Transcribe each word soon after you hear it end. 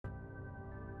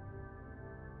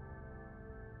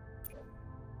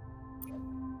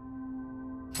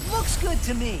good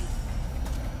to me.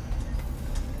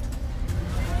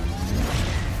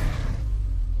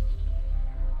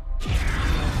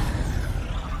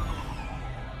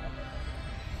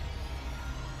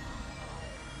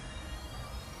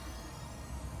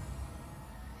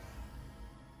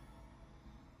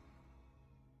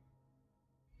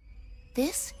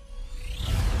 This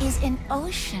is an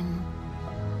ocean.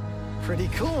 Pretty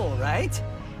cool, right?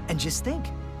 And just think,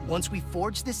 once we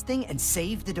forge this thing and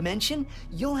save the dimension,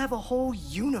 you'll have a whole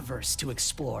universe to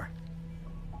explore.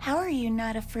 How are you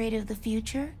not afraid of the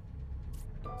future?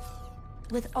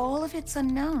 With all of its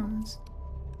unknowns.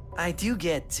 I do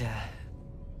get,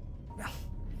 well,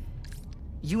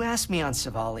 you asked me on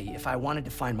Savali if I wanted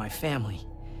to find my family.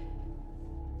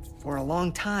 For a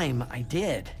long time, I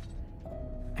did.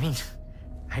 I mean,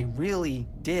 I really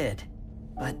did.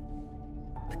 But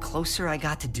the closer I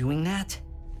got to doing that,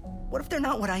 what if they're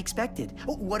not what I expected?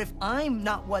 What if I'm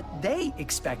not what they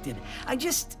expected?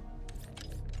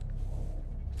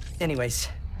 Anyways,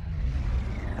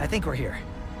 I think we're here.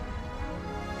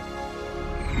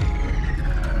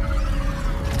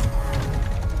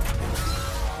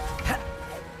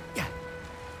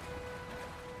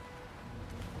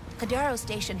 Kadaro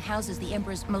Station houses the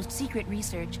Emperor's most secret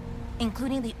research,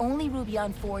 including the only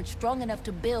Rubion forge strong enough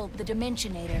to build the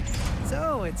Dimensionator.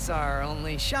 So it's our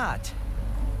only shot.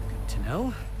 Good to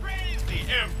know. Praise the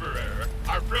Emperor!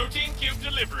 Our protein cube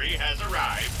delivery has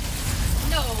arrived.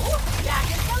 No, that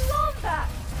is the Lombax!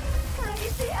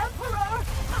 Praise the Emperor!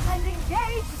 And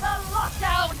engage the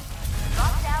lockdown!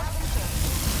 Lockdown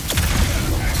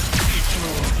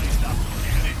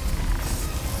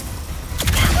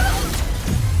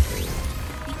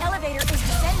The elevator is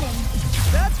descending.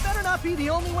 That better not be the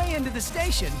only way into the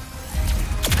station.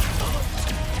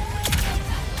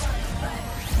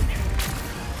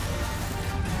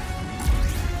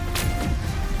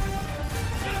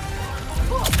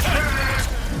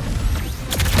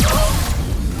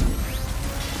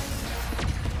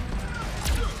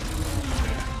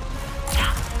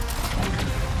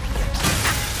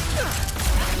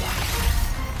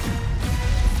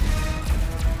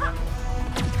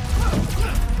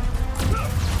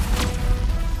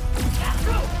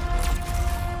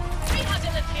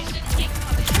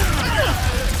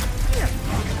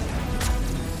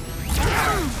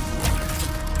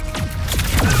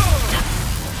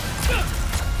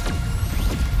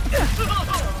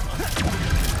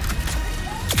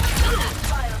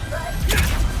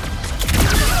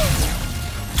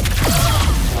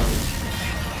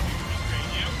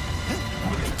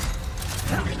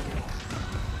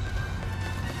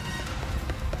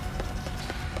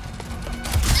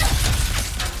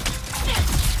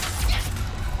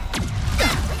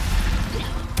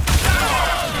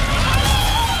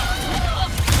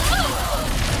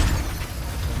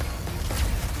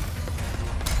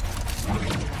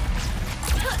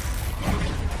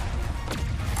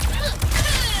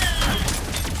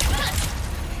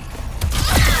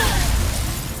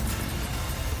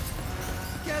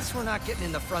 We're not getting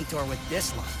in the front door with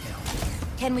this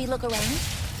lockdown. Can we look around?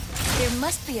 There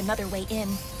must be another way in.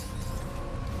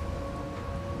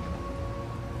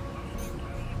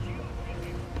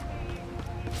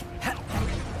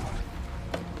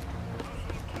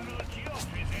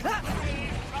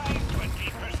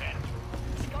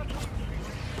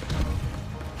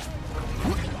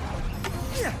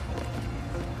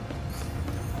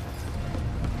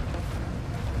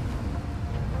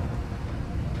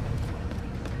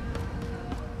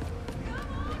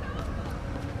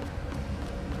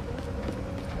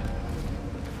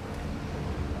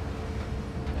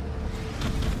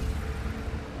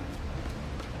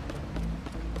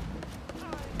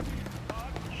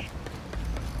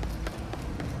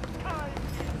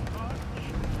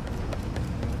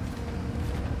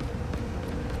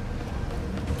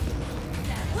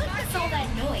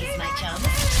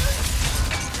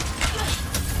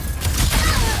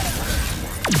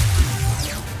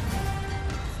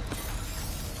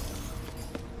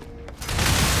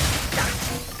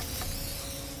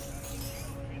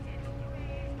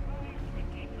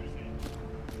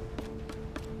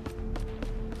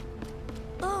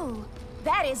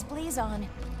 That is Blizon,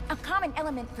 a common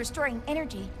element for storing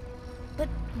energy. But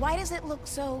why does it look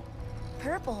so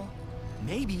purple?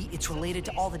 Maybe it's related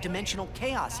to all the dimensional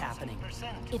chaos happening.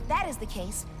 If that is the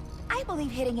case, I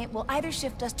believe hitting it will either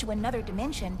shift us to another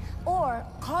dimension or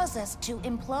cause us to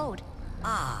implode.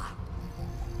 Ah.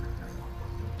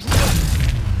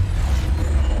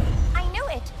 I knew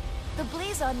it! The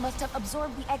Blizon must have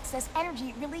absorbed the excess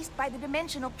energy released by the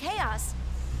dimensional chaos.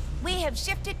 We have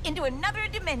shifted into another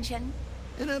dimension.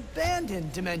 An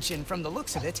abandoned dimension from the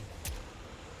looks of it.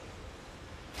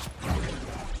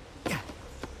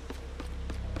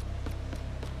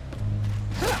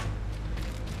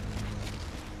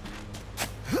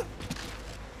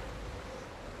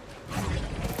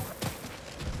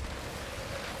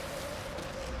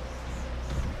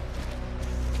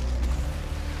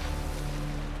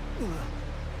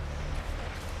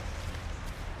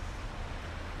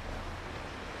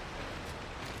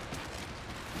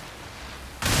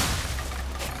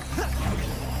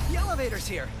 The elevator's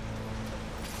here.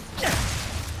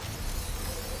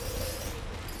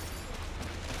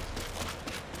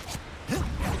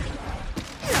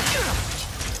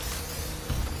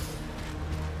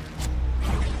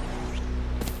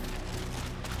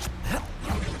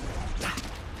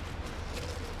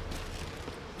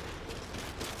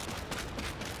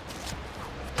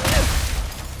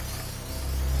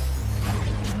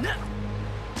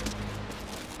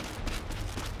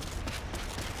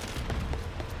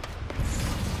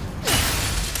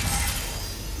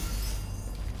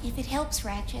 If it helps,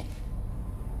 Ratchet,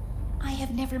 I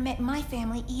have never met my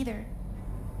family either.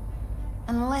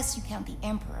 Unless you count the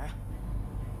Emperor.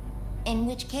 In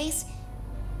which case,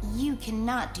 you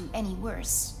cannot do any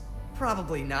worse.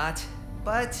 Probably not,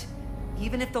 but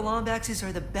even if the Lombaxes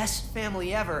are the best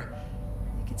family ever,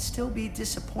 they could still be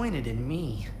disappointed in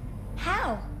me.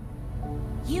 How?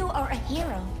 You are a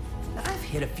hero. I've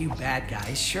hit a few bad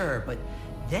guys, sure, but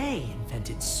they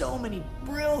invented so many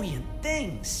brilliant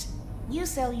things. You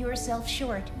sell yourself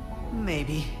short.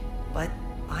 Maybe, but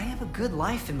I have a good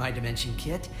life in my dimension,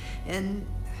 Kit, and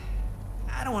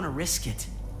I don't want to risk it.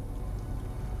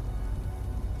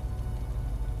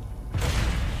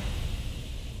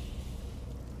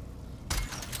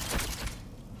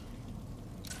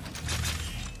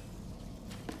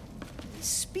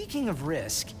 Speaking of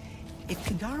risk, if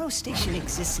Kadaro Station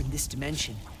exists in this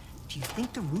dimension, do you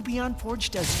think the Rubion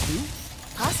Forge does too?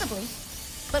 Possibly.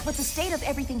 But with the state of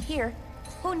everything here,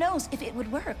 who knows if it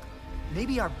would work?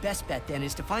 Maybe our best bet then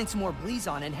is to find some more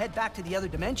Blizon and head back to the other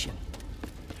dimension.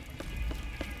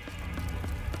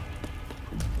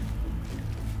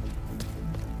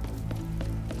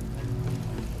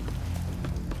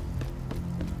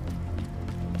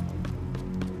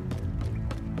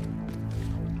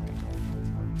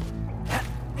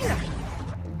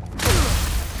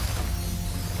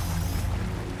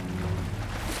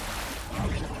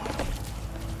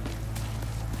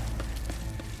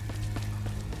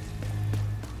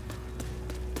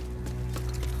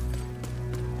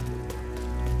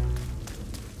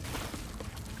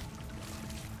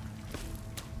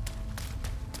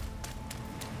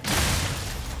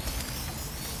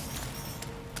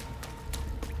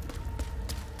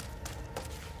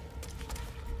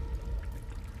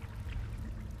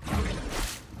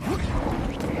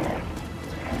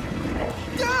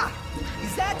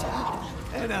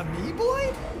 An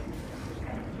amoeboid?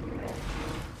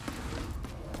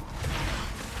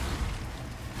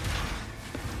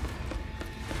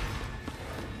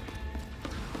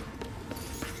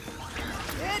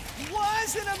 It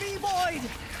was an amoeboid!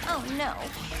 Oh no.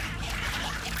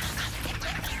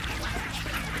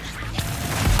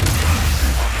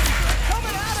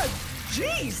 Coming at us!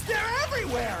 Jeez, they're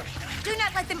everywhere! Do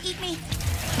not let them eat me.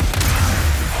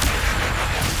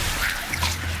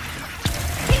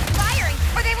 Keep firing,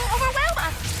 or they will overwhelm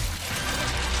us.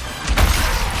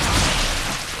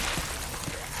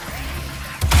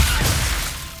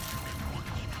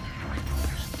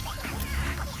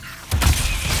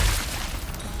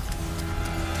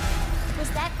 Was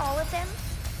that all of them?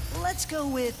 Let's go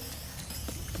with...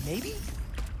 maybe?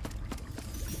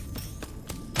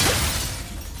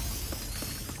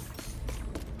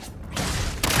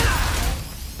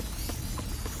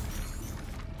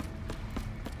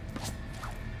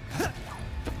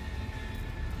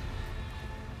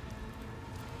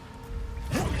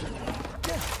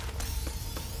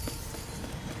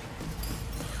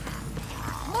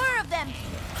 More of them.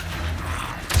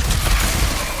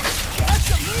 Watch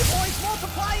the amoeboids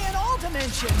multiply in all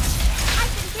dimensions! I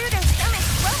can hear their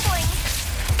stomachs rumbling.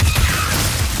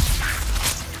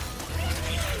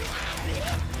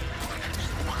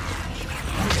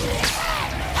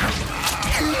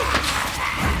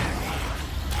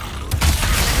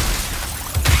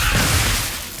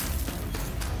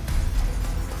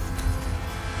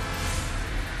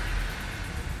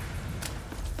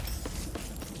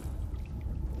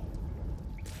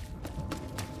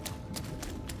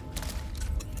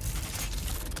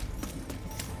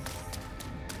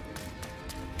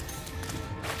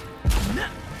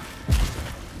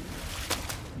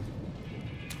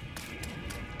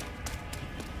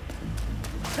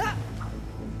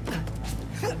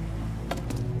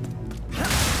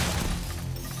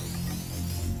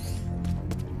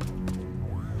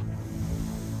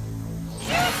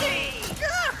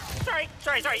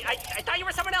 sorry. I thought you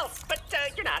were someone else, but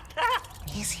you're not.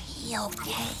 Is he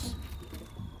okay?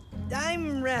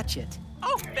 I'm Ratchet.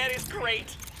 Oh, that is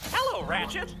great. Hello,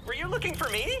 Ratchet. Were you looking for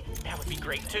me? That would be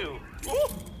great, too. Ooh,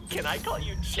 can I call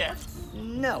you Chet?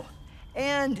 No.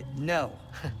 And no.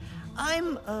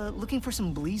 I'm looking for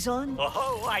some Blizon.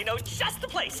 Oh, I know just the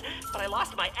place. But I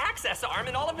lost my access arm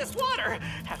in all of this water.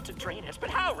 Have to drain it, but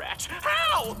how, Ratch?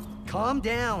 How? Calm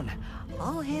down.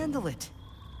 I'll handle it.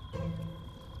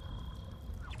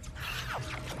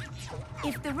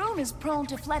 If the room is prone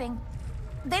to flooding,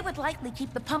 they would likely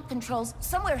keep the pump controls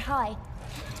somewhere high.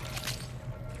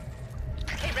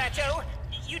 Hey, Ratcho.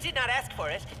 You did not ask for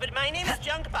it, but my name is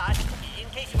Junkbot, in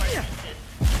case you are interested.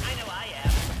 I know I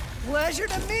am. Pleasure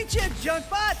to meet you,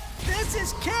 Junkbot. This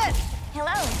is Kit.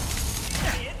 Hello.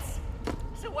 Kids?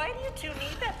 So why do you two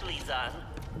need that Blizon?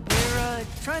 We're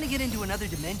trying to get into another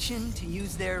dimension to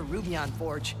use their Rubion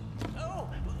forge. Oh,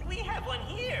 we have one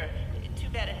here. Too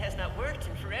bad it has not worked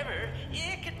in forever.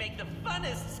 It could make the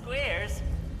funnest squares.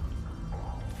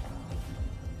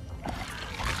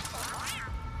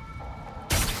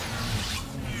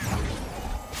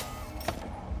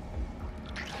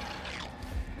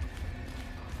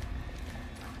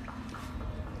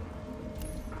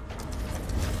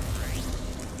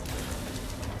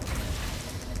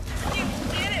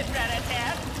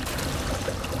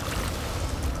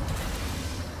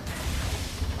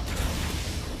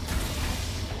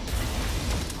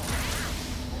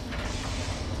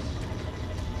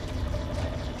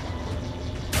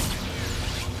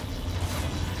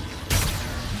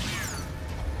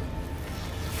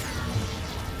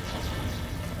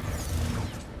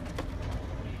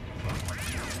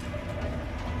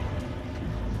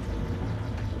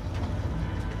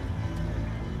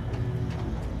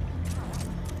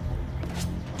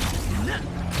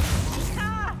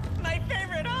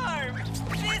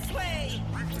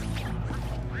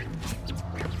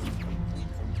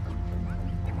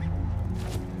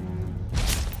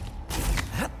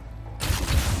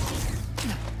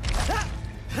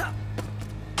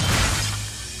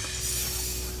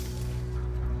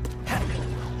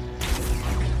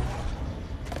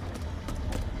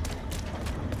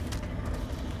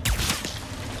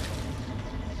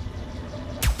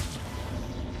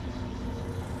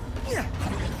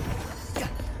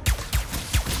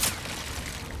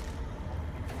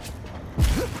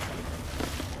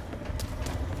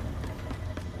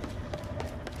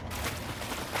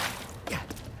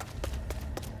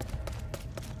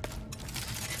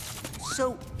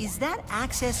 So, is that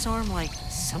access arm like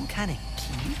some kind of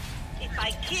key? If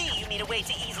by key you mean a way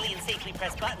to easily and safely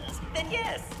press buttons, then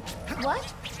yes.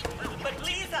 What? But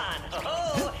Blizon,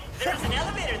 oh, there's an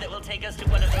elevator that will take us to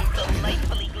one of those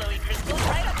delightfully glowy crystals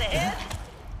right up ahead.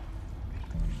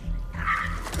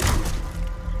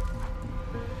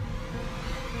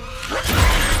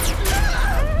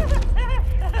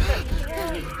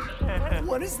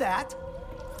 What is that?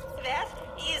 That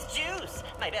is Juice,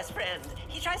 my best friend.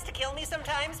 He tries to kill me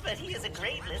sometimes, but he is a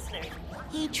great listener.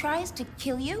 He tries to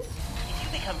kill you? If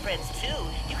you become friends too,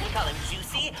 you can call him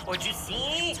Juicy, or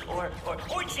Juicy, or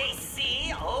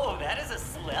JC. Oh, that is a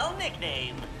swell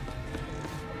nickname.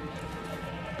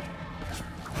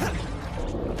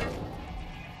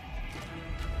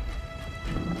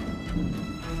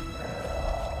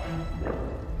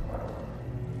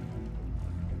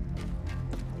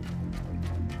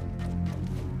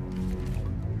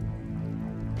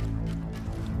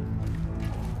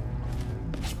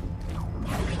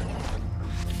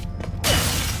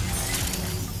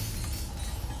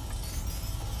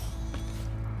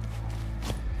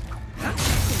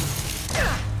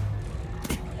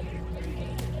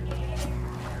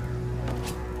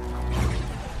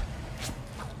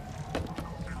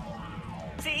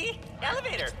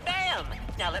 Elevator! Bam!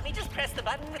 Now let me just press the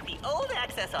button with the old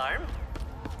access arm.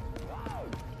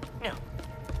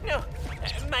 No.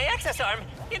 My access arm,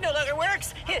 it no longer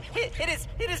works. It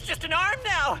is just an arm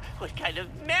now. What kind of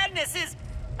madness is...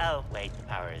 Oh, wait, the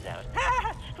power is out.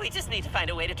 We just need to find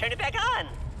a way to turn it back on.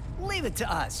 Leave it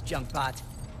to us, Junkbot.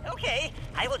 Okay,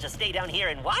 I will just stay down here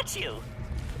and watch you.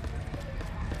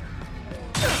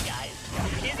 Hey guys,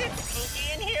 is it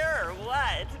spooky in here or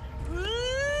what? Ooh.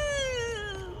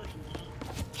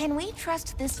 Can we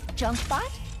trust this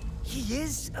Junkbot? He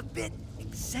is a bit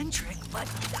eccentric, but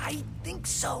I think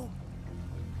so.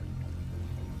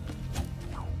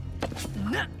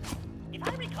 If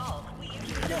I recall, we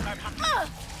usually do our...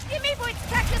 Give me points,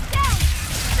 track us down!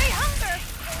 They hunger!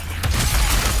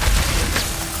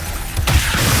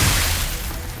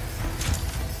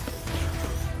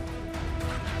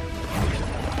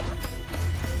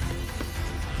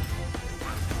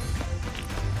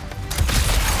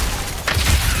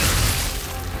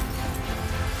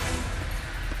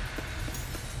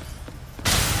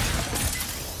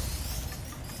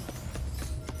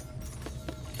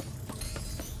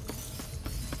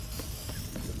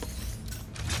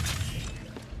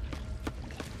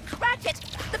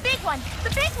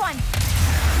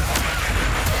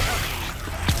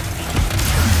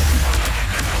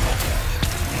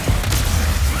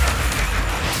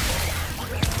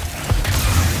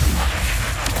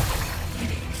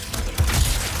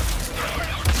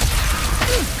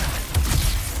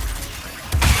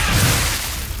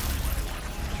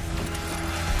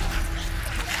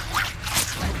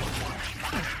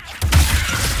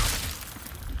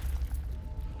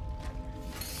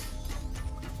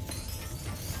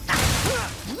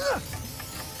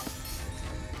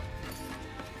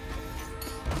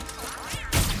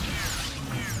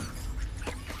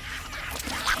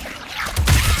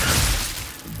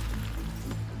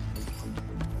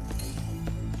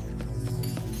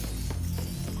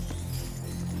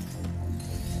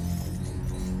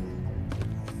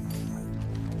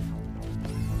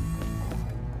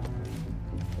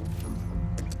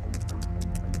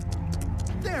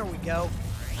 There we go.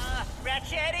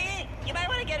 Ratchetty, you might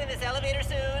want to get in this elevator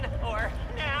soon, or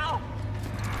now.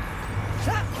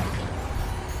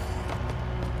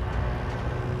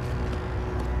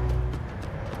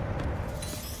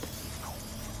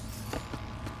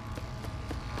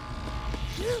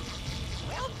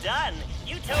 Well done.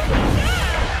 You totally.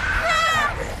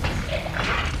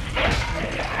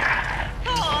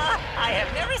 Aw, I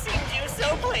have never seen you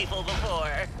so playful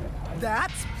before.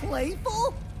 That's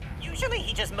playful? Usually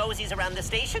he just moseys around the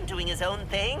station doing his own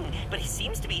thing, but he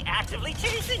seems to be actively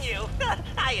chasing you.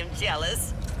 I am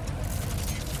jealous.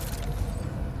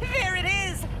 There it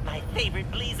is! My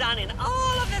favorite Blizon in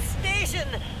all of the station!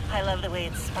 I love the way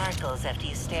it sparkles after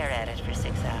you stare at it for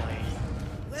 6 hours.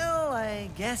 Well, I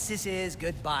guess this is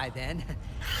goodbye then.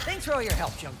 Thanks for all your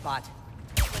help, Junkbot.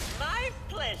 It was my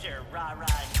pleasure, rah-rah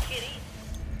kitty.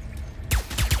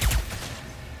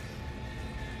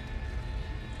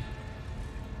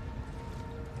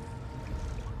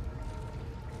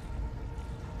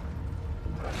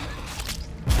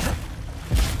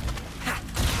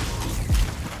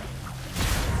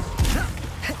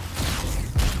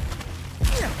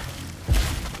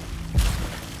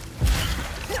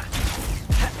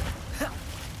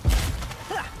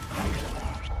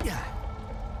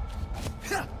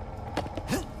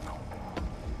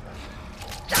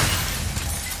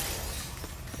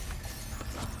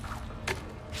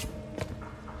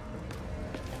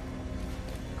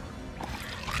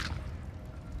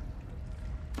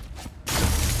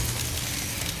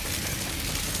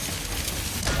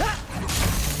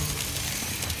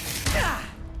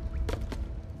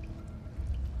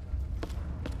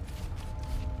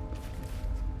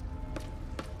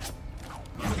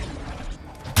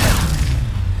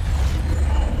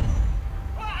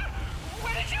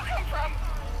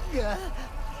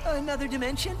 Another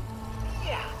dimension?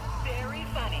 Yeah, very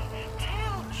funny.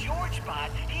 Tell GeorgeBot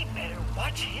he better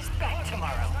watch his back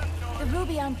tomorrow. The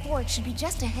Rubion Forge should be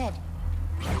just ahead.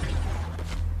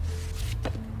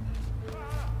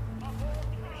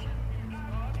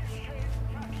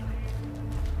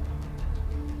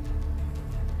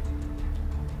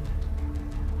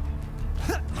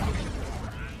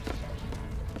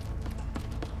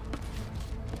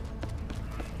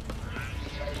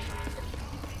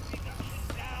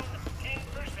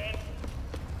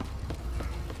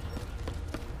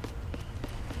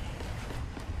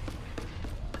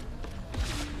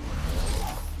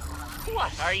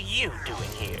 What are you doing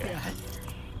here?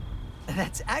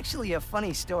 That's actually a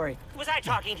funny story. Was I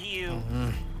talking to you?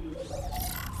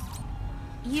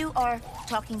 You are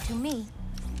talking to me.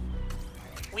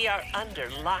 We are under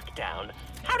lockdown.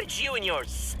 How did you and your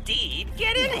steed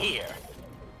get in here?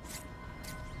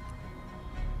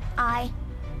 I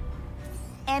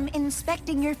am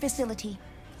inspecting your facility.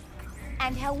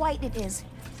 And how white it is.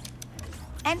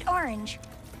 And orange.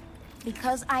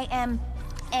 Because I am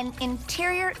an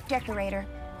interior decorator.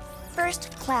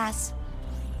 First class.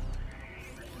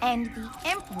 And the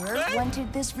Emperor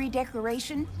wanted this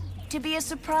redecoration to be a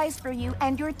surprise for you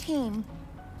and your team.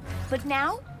 But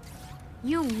now,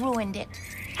 you ruined it.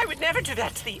 I would never do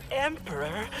that to the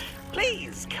Emperor.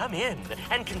 Please come in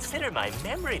and consider my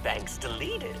memory banks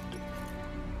deleted.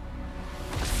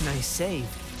 Nice save,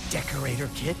 Decorator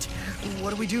Kit. What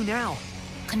do we do now?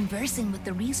 Conversing with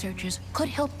the researchers could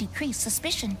help decrease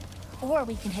suspicion. Or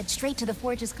we can head straight to the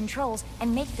Forge's controls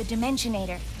and make the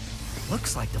Dimensionator.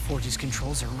 Looks like the Forge's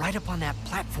controls are right up on that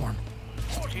platform.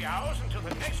 40 hours until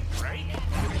the next break.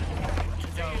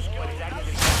 Today's What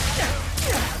exactly?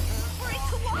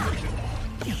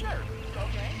 Sure.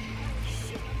 Okay.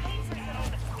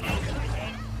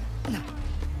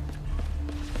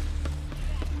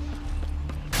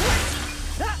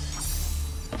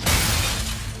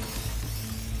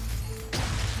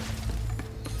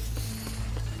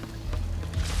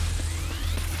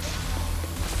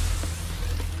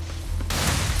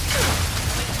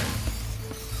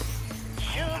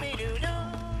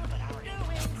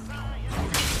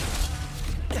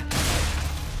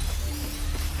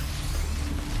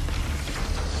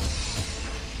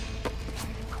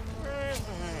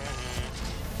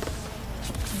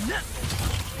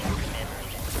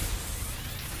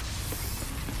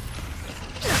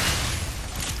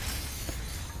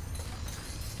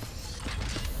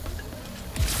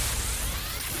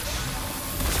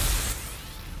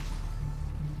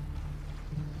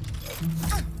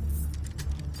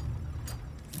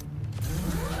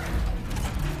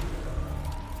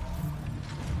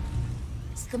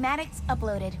 Schematics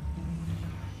uploaded.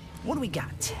 What do we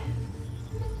got?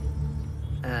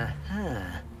 Uh-huh.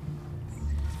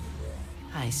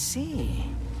 I see.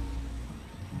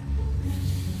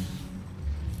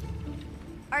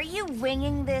 Are you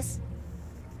winging this?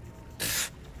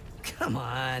 Come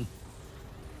on.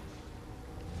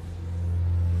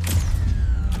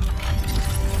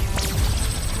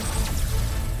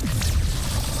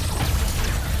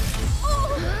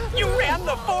 You ran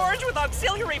the forge with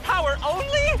auxiliary power only?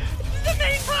 The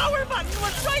main power button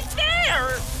was right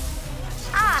there!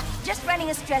 Ah, just running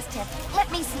a stress test.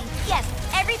 Let me see. Yes,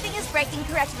 everything is breaking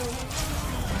correctly.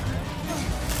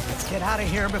 Let's get out of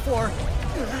here before...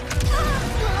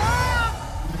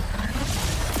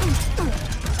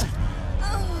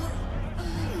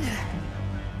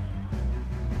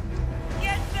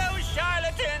 Get those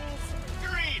charlatans!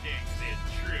 Greetings,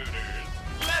 intruders.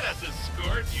 Let us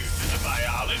escort you to the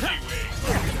biology wing.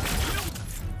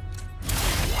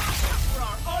 For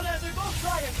our unethical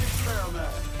science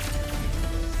experiment.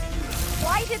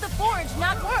 Why did the forge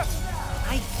not work?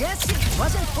 I guess it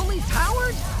wasn't fully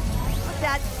powered? But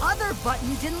that other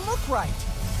button didn't look right.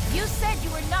 You said you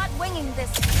were not winging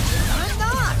this. I'm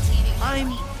not!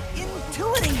 I'm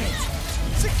intuiting it.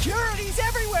 Security's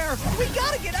everywhere! We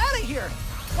gotta get out of here!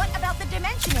 What about the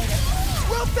Dimensionator?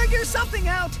 We'll figure something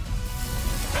out!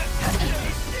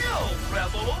 Still,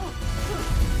 rebel.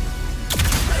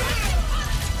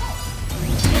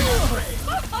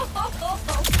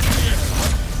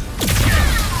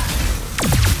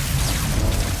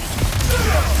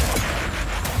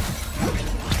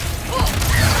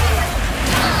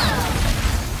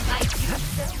 I do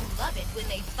so love it when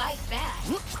they fight back.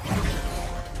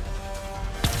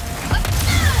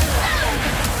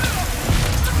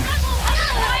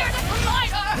 Fire the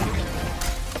provider!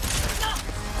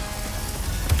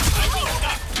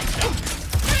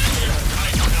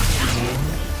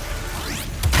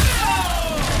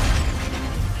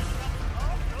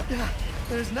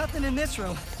 There's nothing in this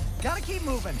room. Gotta keep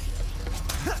moving.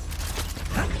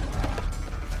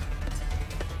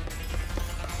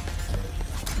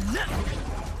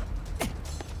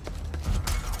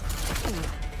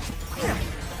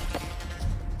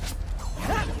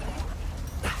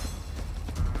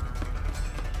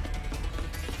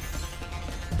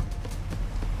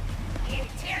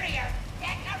 Interior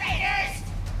decorators!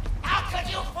 How could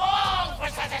you fall for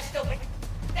such a stupid...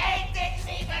 They didn't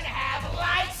even have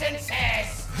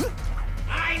licenses!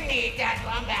 I need that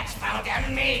Lombax found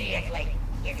immediately.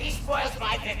 If he spoils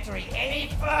my victory any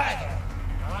further,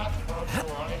 I'll throw you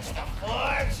all into the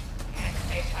forge and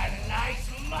make a nice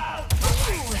mouth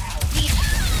for myself.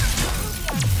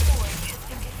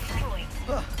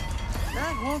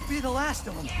 That won't be the last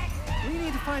of them. We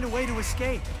need to find a way to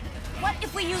escape. What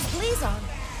if we use Blizon?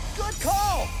 Good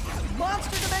call!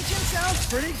 Monster Dimension sounds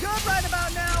pretty good right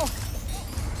about now.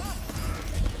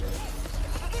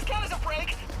 Does this count as a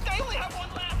break? They only have one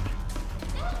left.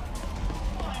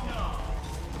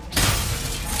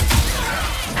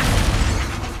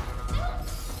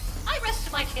 I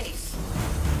rest my case.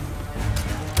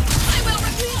 I will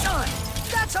repeat on!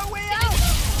 That's our way out!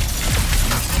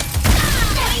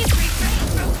 Please refrain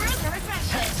from further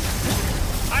aggression.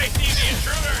 I see the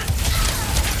intruders.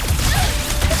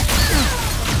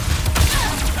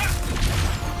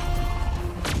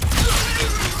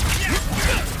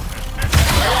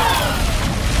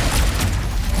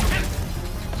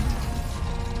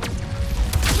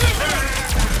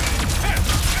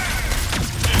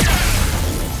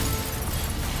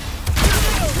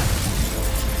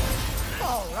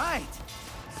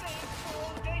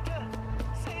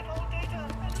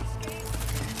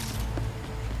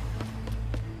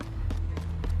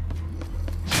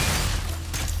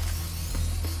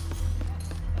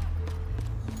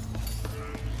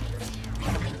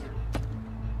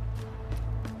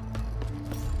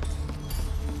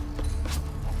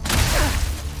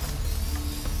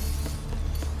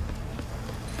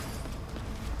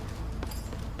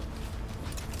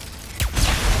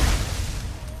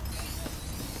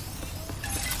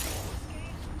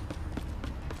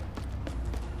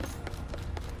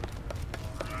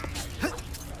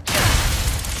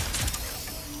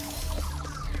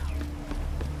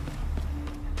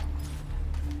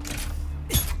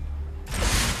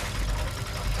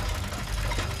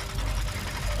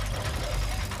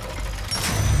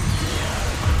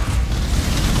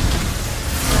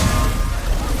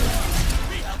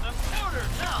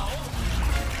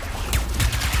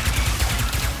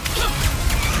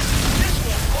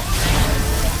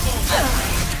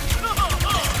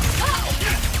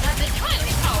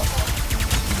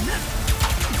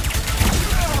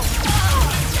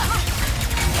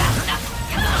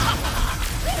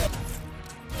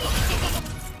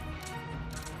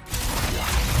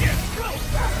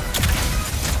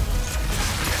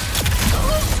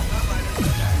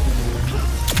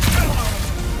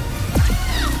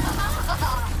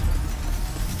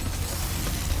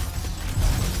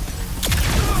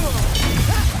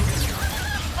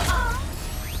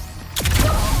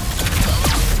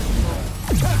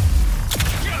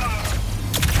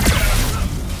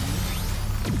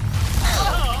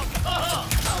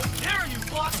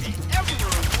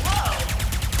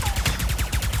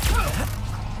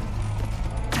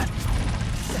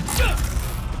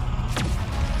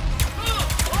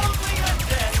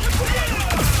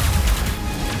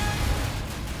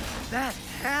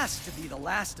 the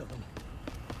last of them.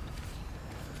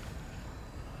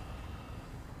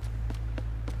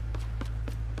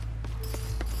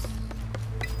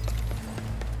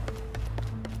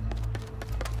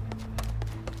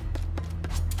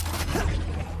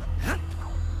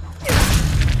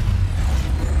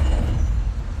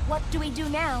 What do we do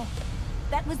now?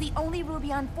 That was the only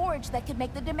ruby on Forge that could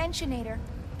make the Dimensionator.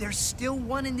 There's still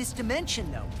one in this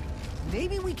dimension, though.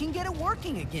 Maybe we can get it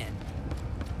working again.